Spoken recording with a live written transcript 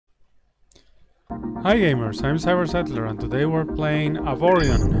Hi gamers, I'm Cyber Settler and today we're playing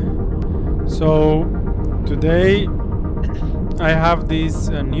Avorion. So today I have this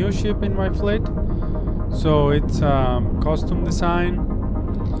new ship in my fleet. So it's custom design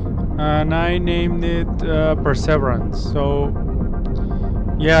and I named it Perseverance. So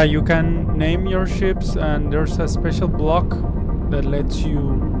yeah, you can name your ships and there's a special block that lets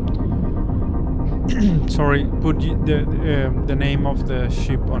you sorry, put the name of the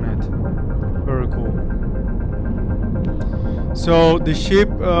ship on it. Very cool. So the ship,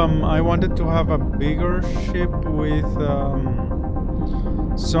 I wanted to have a bigger ship with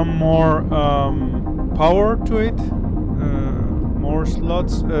some more power to it, more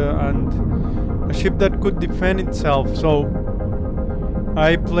slots, and a ship that could defend itself. So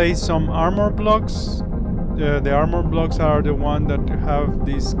I placed some armor blocks. The armor blocks are the one that have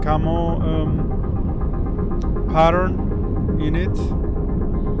this camo pattern in it.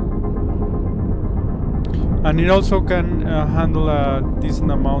 And it also can handle a decent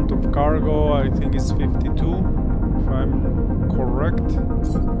amount of cargo. I think it's 52, if I'm correct.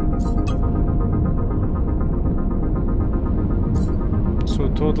 So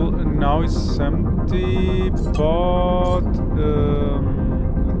total now is empty, but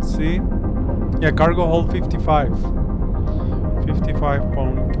let's see. Yeah, cargo hold 55.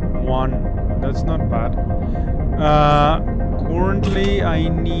 55.1. That's not bad. Currently, I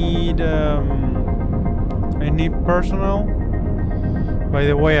need personnel. By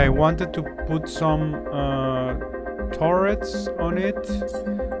the way, I wanted to put some turrets on it,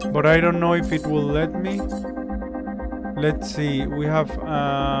 but I don't know if it will let me. Let's see, we have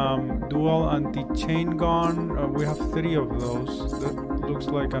dual anti-chain gun. We have 3 of those. That looks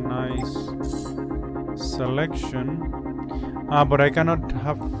like a nice selection. But I cannot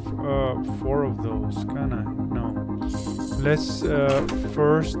have 4 of those, can I? No. Let's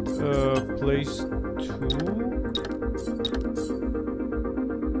first place 2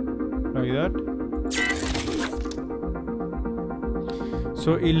 like that.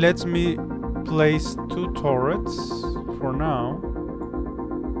 So it lets me place 2 turrets for now,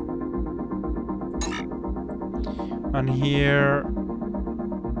 and here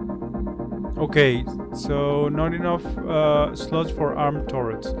okay, so not enough slots for armed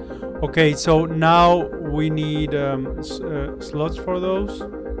turrets. Okay, so now we need slots for those.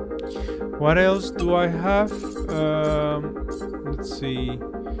 What else do I have? Let's see.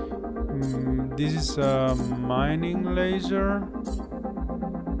 This is a mining laser.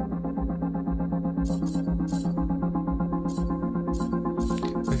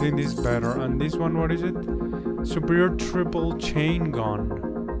 I think this is better. And this one, what is it? Superior triple chain gun.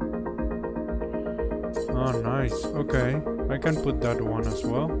 Oh, nice. Okay, I can put that one as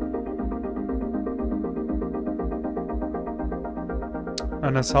well.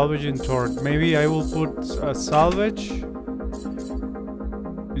 And a salvaging turret. Maybe I will put a salvage.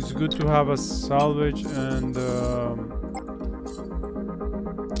 It's good to have a salvage and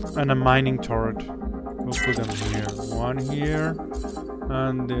a mining turret. We'll put them here. One here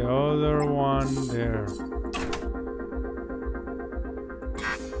and the other one there.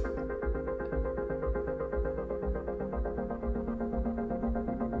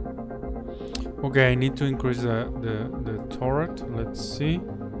 Okay, I need to increase the turret. Let's see.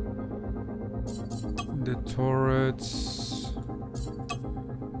 The turrets.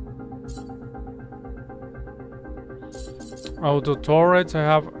 Auto turrets I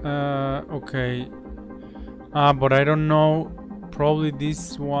have, okay. But I don't know. Probably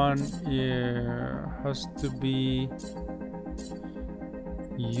this one has to be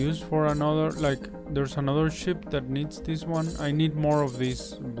used for another. Like, there's another ship that needs this one. I need more of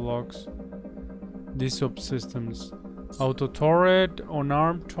these blocks. These subsystems. Auto turret,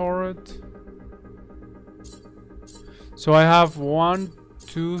 unarmed turret. So I have 1,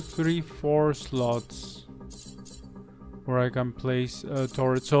 2, 3, 4 slots where I can place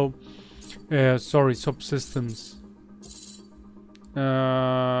turrets. So, sorry, subsystems.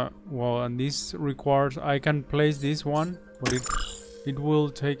 Well, and this requires I can place this one, but it will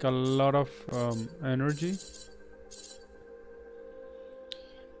take a lot of energy.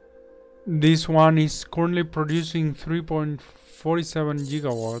 This one is currently producing 3.47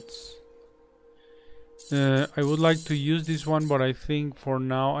 gigawatts. I would like to use this one, but I think for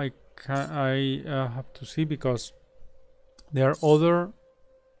now I have to see, because there are other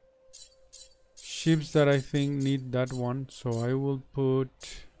ships that I think need that one. So I will put,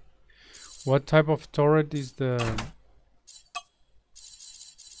 what type of turret is the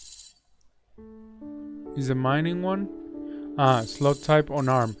mining one? Slot type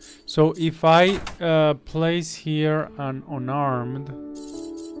unarmed. So if I place here an unarmed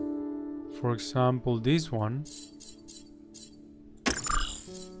for example, this one,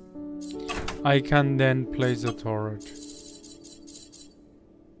 I can then place a turret.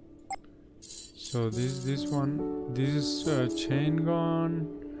 So this one, this is a chain gun.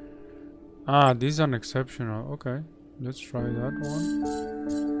 Ah, this is an exceptional. Okay, let's try that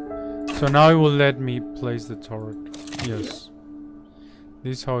one. So now it will let me place the turret. Yes,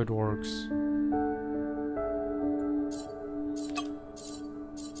 this is how it works.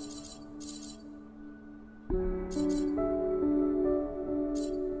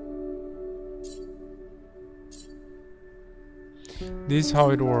 This is how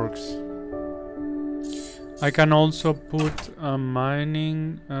it works. I can also put a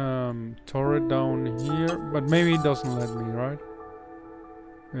mining turret down here, but maybe it doesn't let me, right?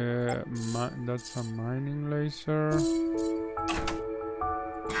 That's a mining laser.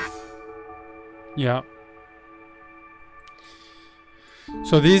 Yeah.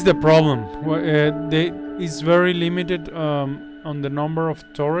 So this is the problem. It's very limited on the number of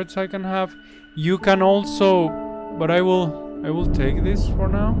turrets I can have. You can also, but I will take this for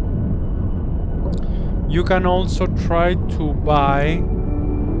now. You can also try to buy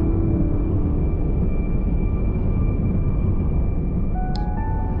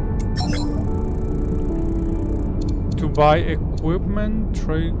equipment,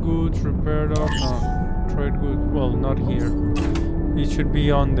 trade goods, repair dock. No, trade goods. Well, not here. It should be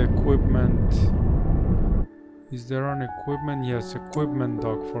on the equipment. Is there an equipment? Yes, equipment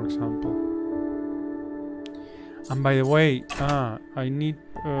dock, for example. And by the way, I need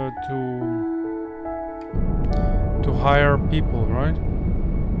to hire people, right?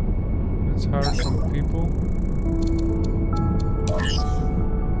 Let's hire some people.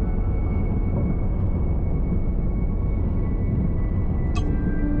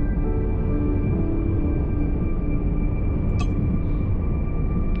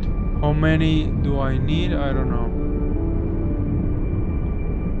 How many do I need? I don't know.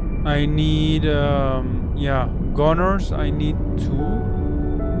 I need, yeah, gunners. I need 2.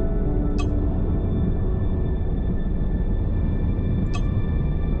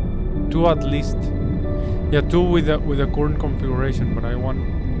 Two at least. Yeah, 2 with the current configuration, but I want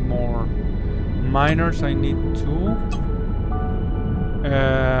more. Miners, I need 2.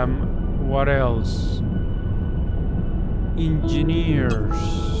 What else? Engineers.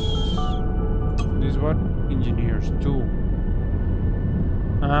 This what? Engineers, 2.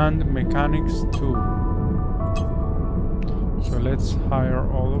 And mechanics, 2. So let's hire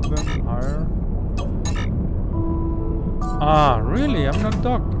all of them. Hire. Ah, really? I'm not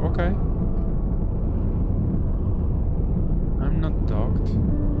docked. Okay. I'm not docked.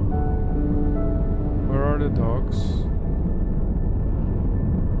 Where are the docks?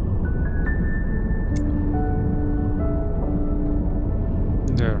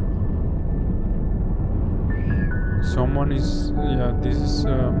 There. Someone is... Yeah, this is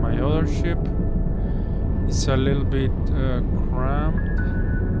my other ship. It's a little bit cramped.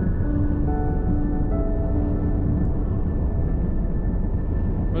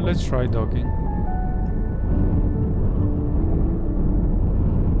 But let's try docking.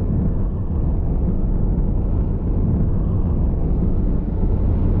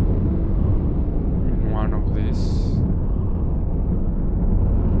 One of these.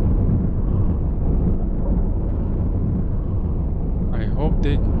 I hope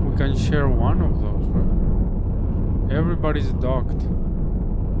we can share one of those, right? Everybody's docked.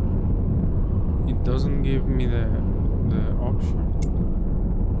 It doesn't give me the option.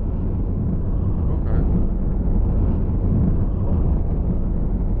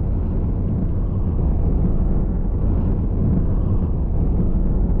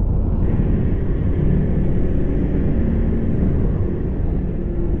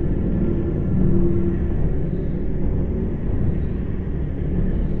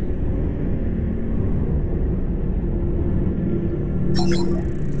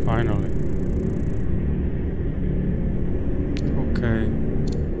 Finally. Okay.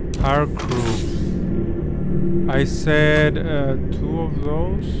 Our crew. I said 2 of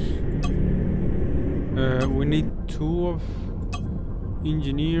those. We need 2 of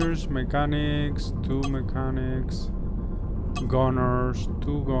engineers, mechanics, 2 mechanics, gunners,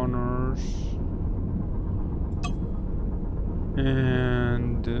 2 gunners,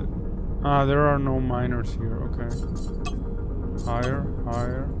 and there are no miners here. Okay.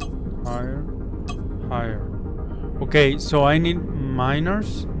 Higher. Okay, so I need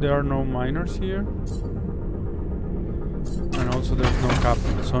miners. There are no miners here. And also there's no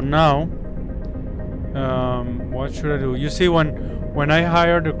captain. So now, what should I do? You see, when I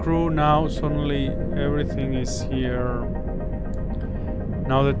hire the crew, now suddenly everything is here.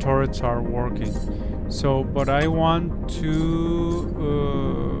 Now the turrets are working. So, but I want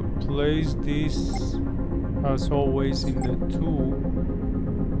to place this as always in the 2.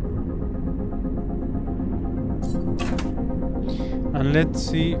 And let's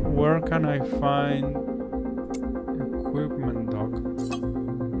see, where can I find equipment dock?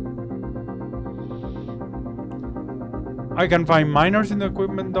 I can find miners in the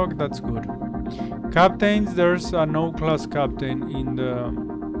equipment dock, that's good. Captains, there's a no class captain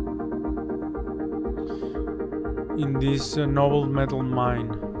in this noble metal mine.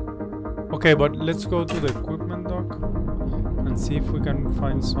 Okay, but let's go to the equipment dock and see if we can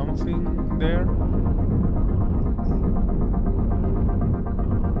find something there.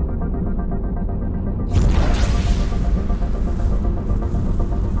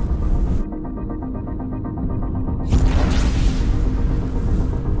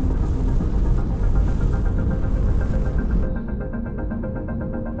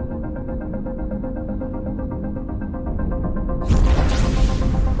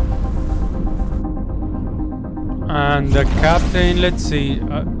 And the captain, let's see,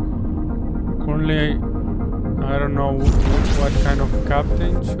 currently I don't know what kind of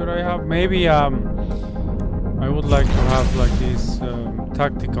captain should I have. Maybe I would like to have like this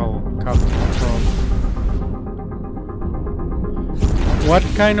tactical captain from. What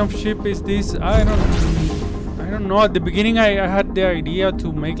kind of ship is this? I don't know. At the beginning I had the idea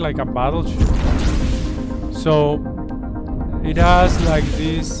to make like a battleship. So it has like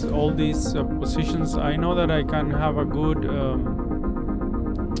this, all these positions. I know that I can have a good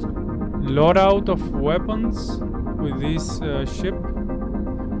loadout of weapons with this ship,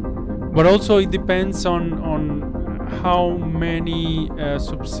 but also it depends on how many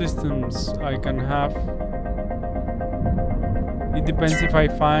subsystems I can have. It depends if I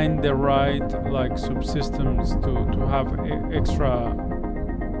find the right like subsystems to have extra.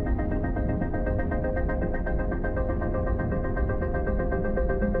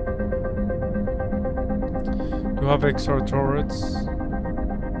 To have extra turrets,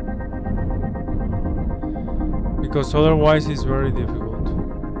 because otherwise it's very difficult.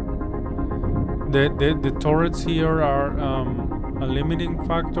 The turrets here are a limiting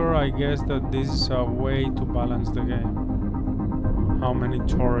factor. I guess that this is a way to balance the game. How many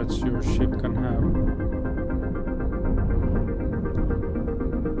turrets your ship can have.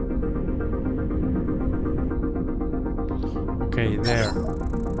 Okay, there.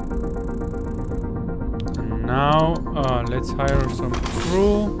 Now let's hire some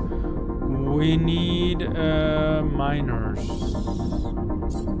crew. We need miners.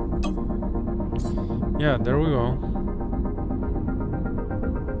 Yeah, there we go.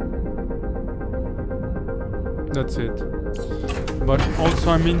 That's it. But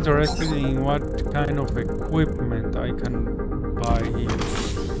also I'm interested in what kind of equipment I can buy here.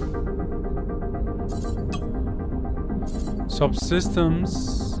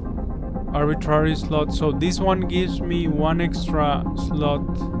 Subsystems, arbitrary slot. So this one gives me one extra slot,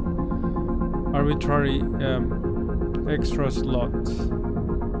 arbitrary extra slot.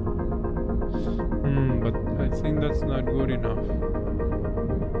 But I think that's not good enough.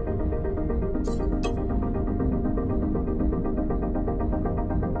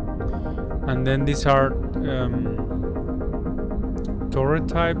 And then these are turret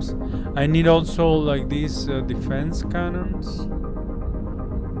types. I need also like these defense cannons.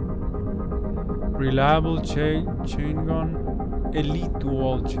 Reliable chain gun, elite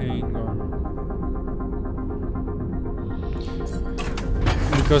dual chain gun.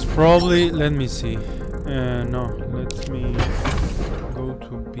 Because probably, let me see. No, let me go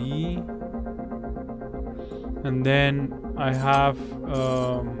to B. And then I have,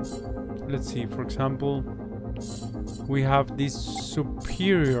 let's see, for example, we have this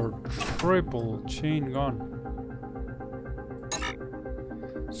superior triple chain gun.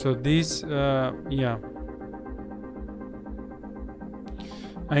 So this, yeah.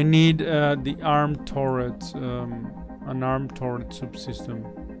 I need the armed turret, an armed turret subsystem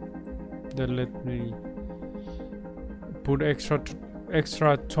that let me put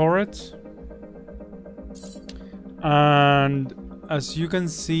extra turrets. And as you can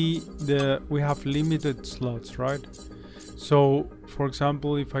see, we have limited slots, right? So for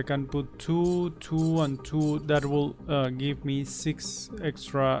example, if I can put 2, 2 and 2, that will give me 6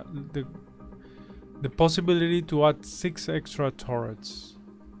 extra, the possibility to add 6 extra turrets.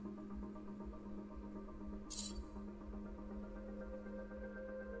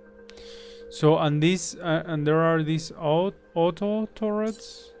 So and these and there are these auto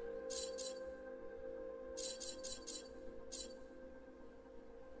turrets.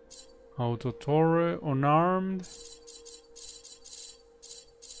 Auto turret unarmed.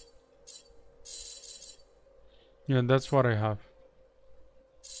 Yeah, that's what I have.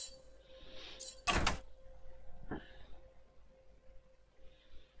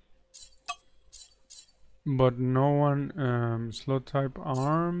 But no one, slot type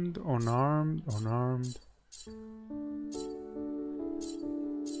armed, unarmed, unarmed.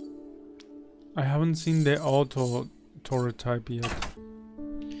 I haven't seen the auto turret type yet.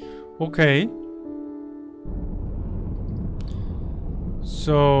 Okay.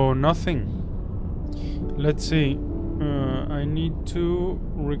 So, nothing. Let's see. I need to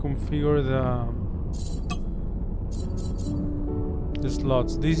reconfigure the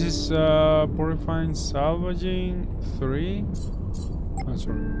slots. This is purifying salvaging 3. Oh,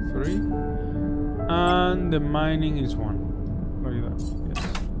 sorry, 3. And the mining is 1. Like that. Yes.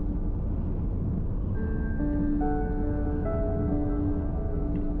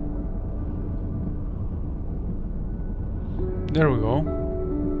 There we go.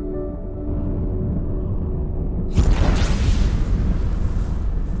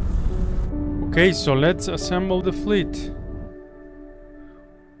 Okay, so let's assemble the fleet.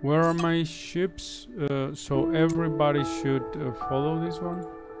 Where are my ships? So everybody should follow this one.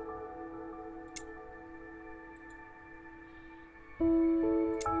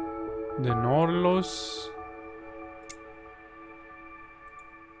 The Nautilus.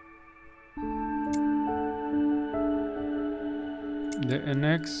 The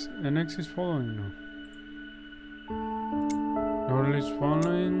NX is following now. Nautilus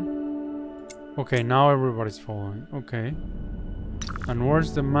following. Okay, now everybody's following. Okay. And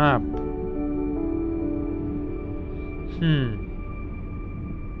where's the map?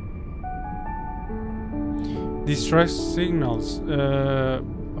 Distress signals. A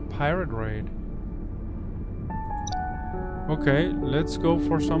pirate raid. Okay, let's go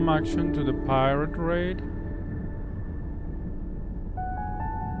for some action to the pirate raid.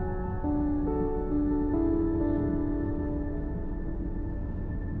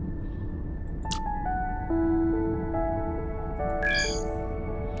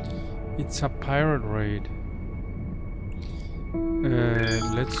 It's a pirate raid.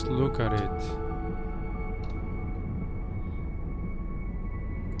 Let's look at it.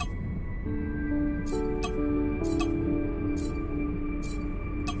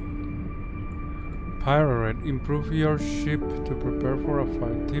 Pirate raid. Improve your ship to prepare for a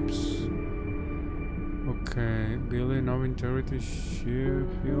fight. Tips. Okay. Building of integrity ship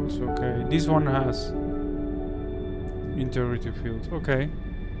fields. Okay. This one has integrity fields. Okay.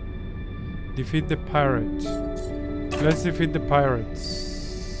 Defeat the pirates. Let's defeat the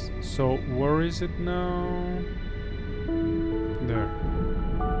pirates. So where is it now? There.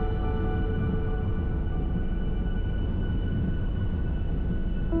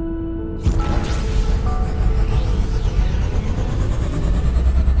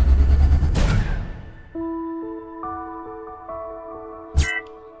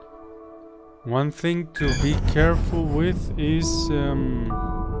 One thing to be careful with is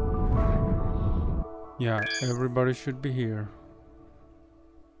yeah, everybody should be here.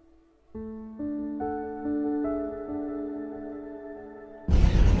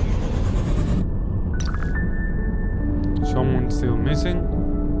 Someone's still missing.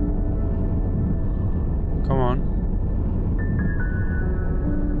 Come on.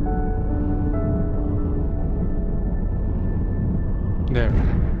 There.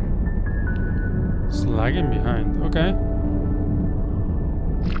 It's lagging behind. Okay.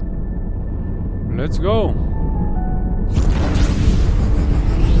 Let's go.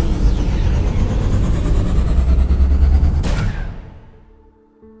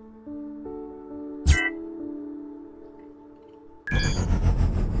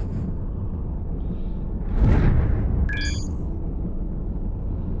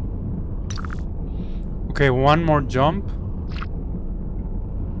 Okay, one more jump.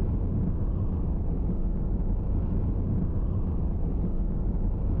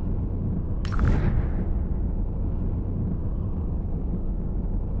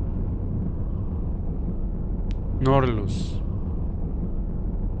 Nautilus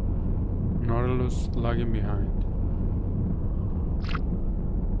lagging behind.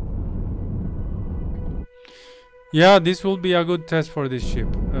 Yeah, this will be a good test for this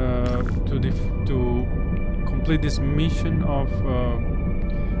ship to complete this mission of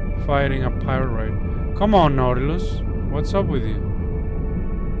fighting a pirate raid. Come on, Nautilus, what's up with you?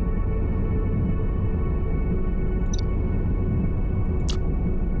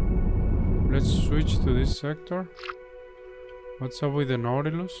 Let's switch to this sector. What's up with the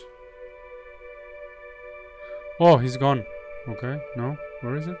Nautilus? Oh, he's gone. Okay, no,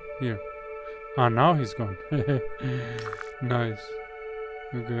 where is it? Here. Ah, now he's gone. Nice.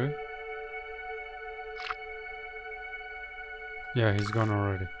 Okay. Yeah, he's gone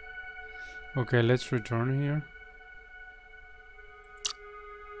already. Okay, let's return here.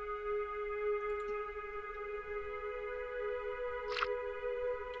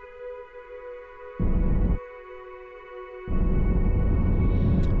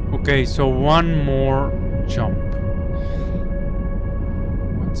 Okay, so one more jump.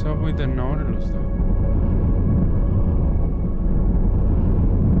 What's up with the Nautilus though?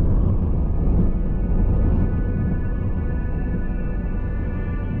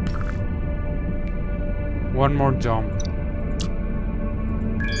 One more jump.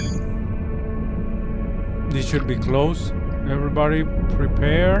 This should be close. Everybody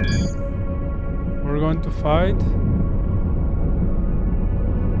prepare. We're going to fight.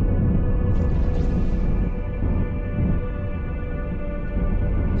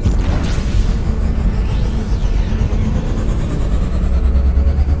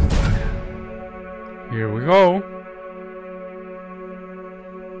 Here we go.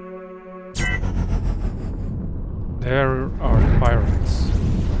 There are the pirates.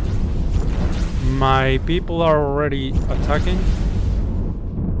 My people are already attacking.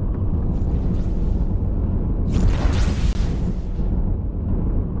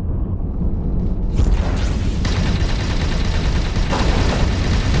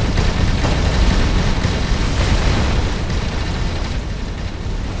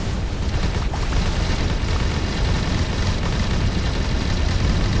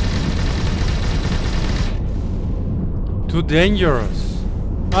 Too dangerous.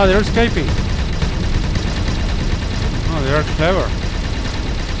 Ah, they're escaping. Oh, they are clever.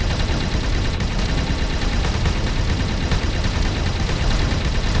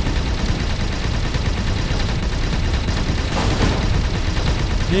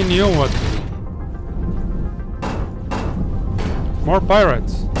 He knew what to do. More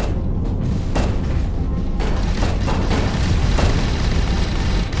pirates.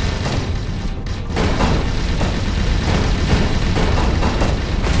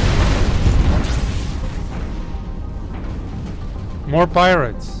 More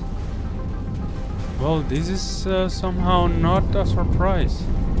pirates. Well, this is somehow not a surprise.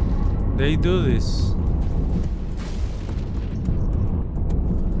 They do this.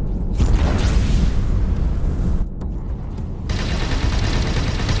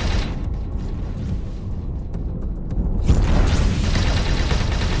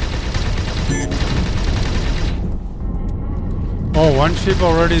 Oh, one ship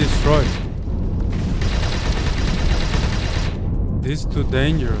already destroyed. This is too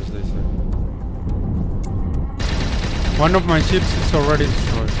dangerous, they said. One of my ships is already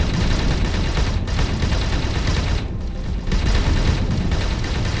destroyed.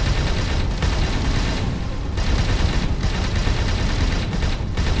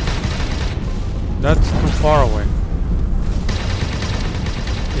 That's too far away.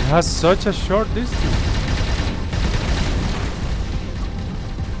 It has such a short distance.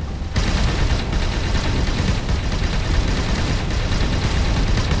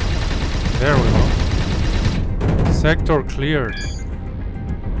 There we go. Sector cleared.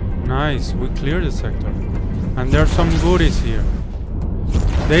 Nice, we cleared the sector. And there's some goodies here.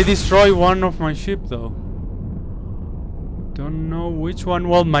 They destroy one of my ships though. Don't know which one.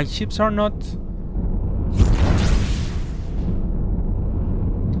 Well, my ships are not...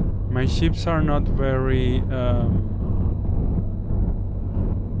 My ships are not very...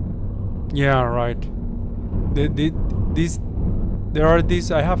 Yeah, right. There are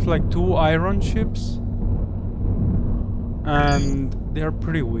these, I have like 2 iron ships and they're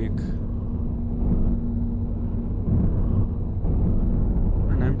pretty weak.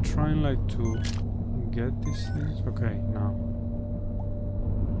 And I'm trying like to get these things. Okay, now.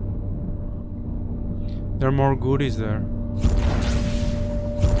 There are more goodies there.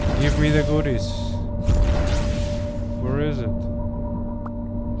 Give me the goodies. Where is it?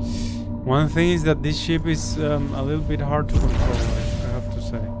 One thing is that this ship is a little bit hard to control, I have to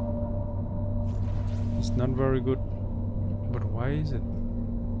say. It's not very good. But why is it?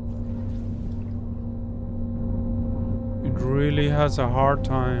 It really has a hard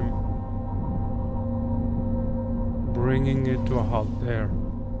time bringing it to a halt. There.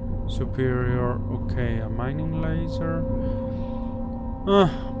 Superior. Okay, a mining laser.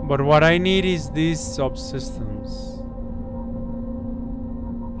 But what I need is these subsystems.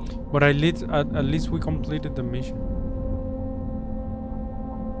 But at least we completed the mission.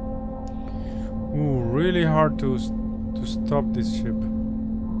 Ooh, really hard to stop this ship.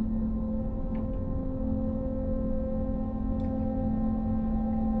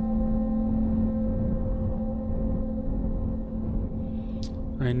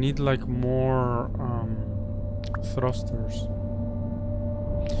 I need like more thrusters.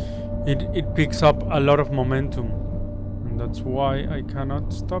 it picks up a lot of momentum, and that's why I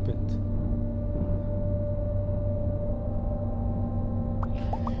cannot stop it.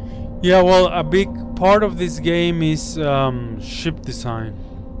 Yeah, well, a big part of this game is ship design.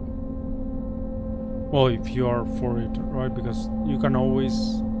 Well, if you are for it, right? Because you can always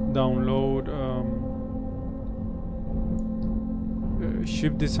download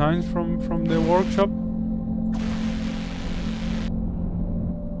ship designs from the workshop.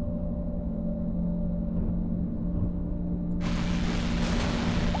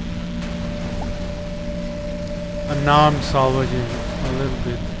 And now I'm salvaging a little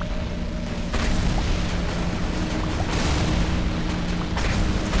bit.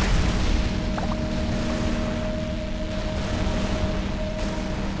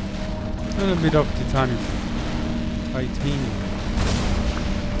 A little bit of titanium.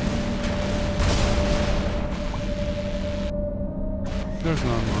 There's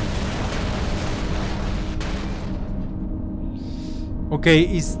not much. Okay,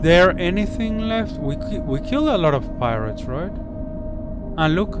 is there anything left? We killed a lot of pirates, right?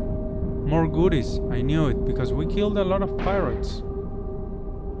 And look, more goodies. I knew it because we killed a lot of pirates.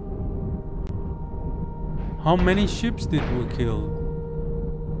 How many ships did we kill?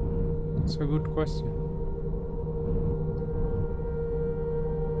 That's a good question.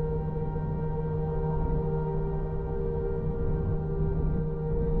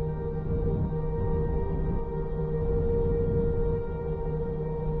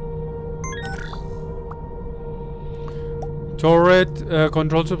 Turret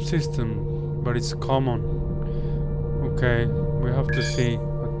control subsystem, but it's common. Okay, we have to see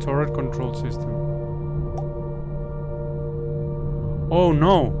a turret control system. Oh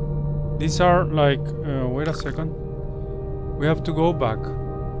no! These are like, wait a second. We have to go back.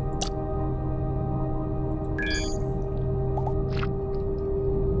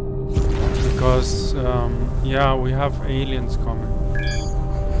 Because, yeah, we have aliens coming.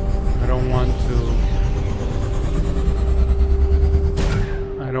 I don't want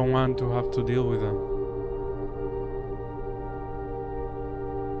to have to deal with them.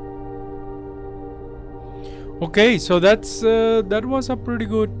 Okay, so that was a pretty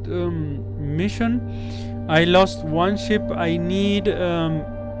good mission. I lost one ship. I need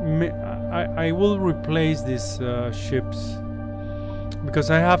I will replace these ships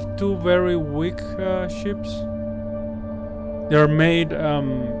because I have two very weak ships. They're made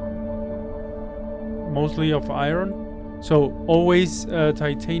mostly of iron, so always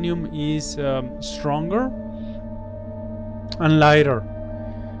titanium is stronger and lighter.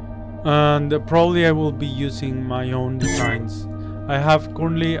 And probably I will be using my own designs. I've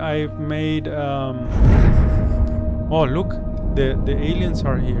made oh look, the aliens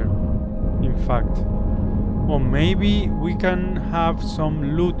are here, in fact. Or maybe we can have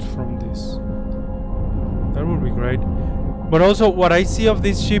some loot from this. That would be great. But also what I see of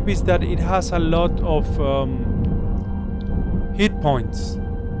this ship is that it has a lot of hit points.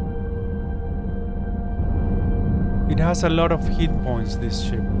 It has a lot of hit points, this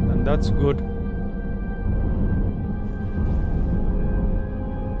ship, and that's good.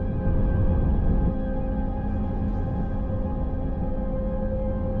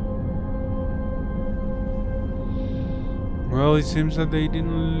 Well, it seems that they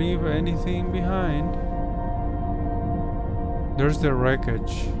didn't leave anything behind. There's the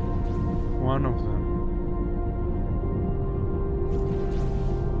wreckage, one of them.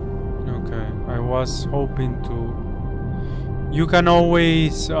 Okay, I was hoping to... You can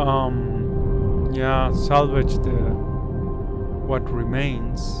always, yeah, salvage what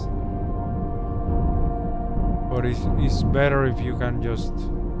remains. But it's better if you can just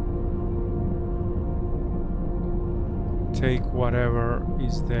take whatever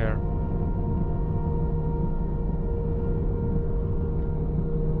is there.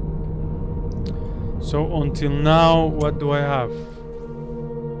 So until now, what do I have?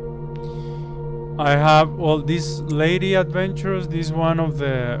 I have, well, this Lady Adventurous, this one of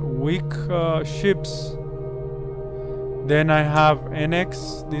the weak ships. Then I have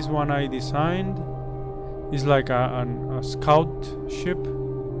NX, this one I designed. It's like a scout ship,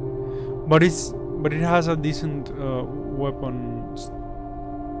 but it has a decent weapon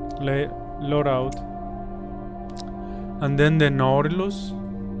loadout. And then the Nautilus.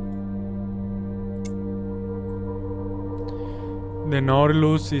 The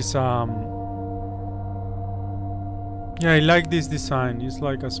Nautilus is yeah, I like this design. It's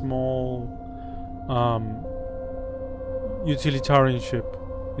like a small utilitarian ship.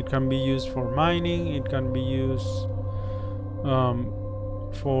 It can be used for mining. It can be used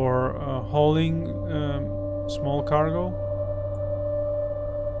for hauling small cargo.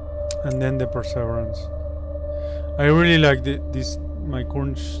 and then the Perseverance. I really like this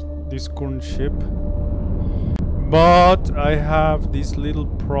current ship, but I have this little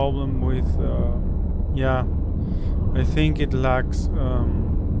problem with yeah, I think it lacks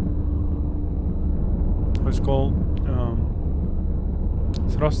what's called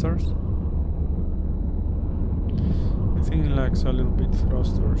thrusters. I think it lacks a little bit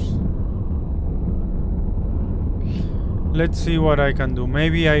thrusters. Let's see what I can do.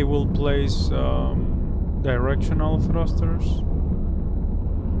 Maybe I will place directional thrusters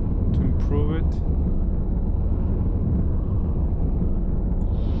to improve it.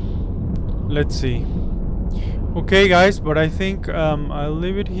 Let's see. Okay guys, but I think I'll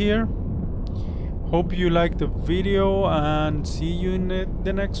leave it here. Hope you liked the video and see you in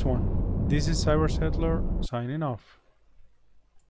the next one. This is Cyber Settler signing off.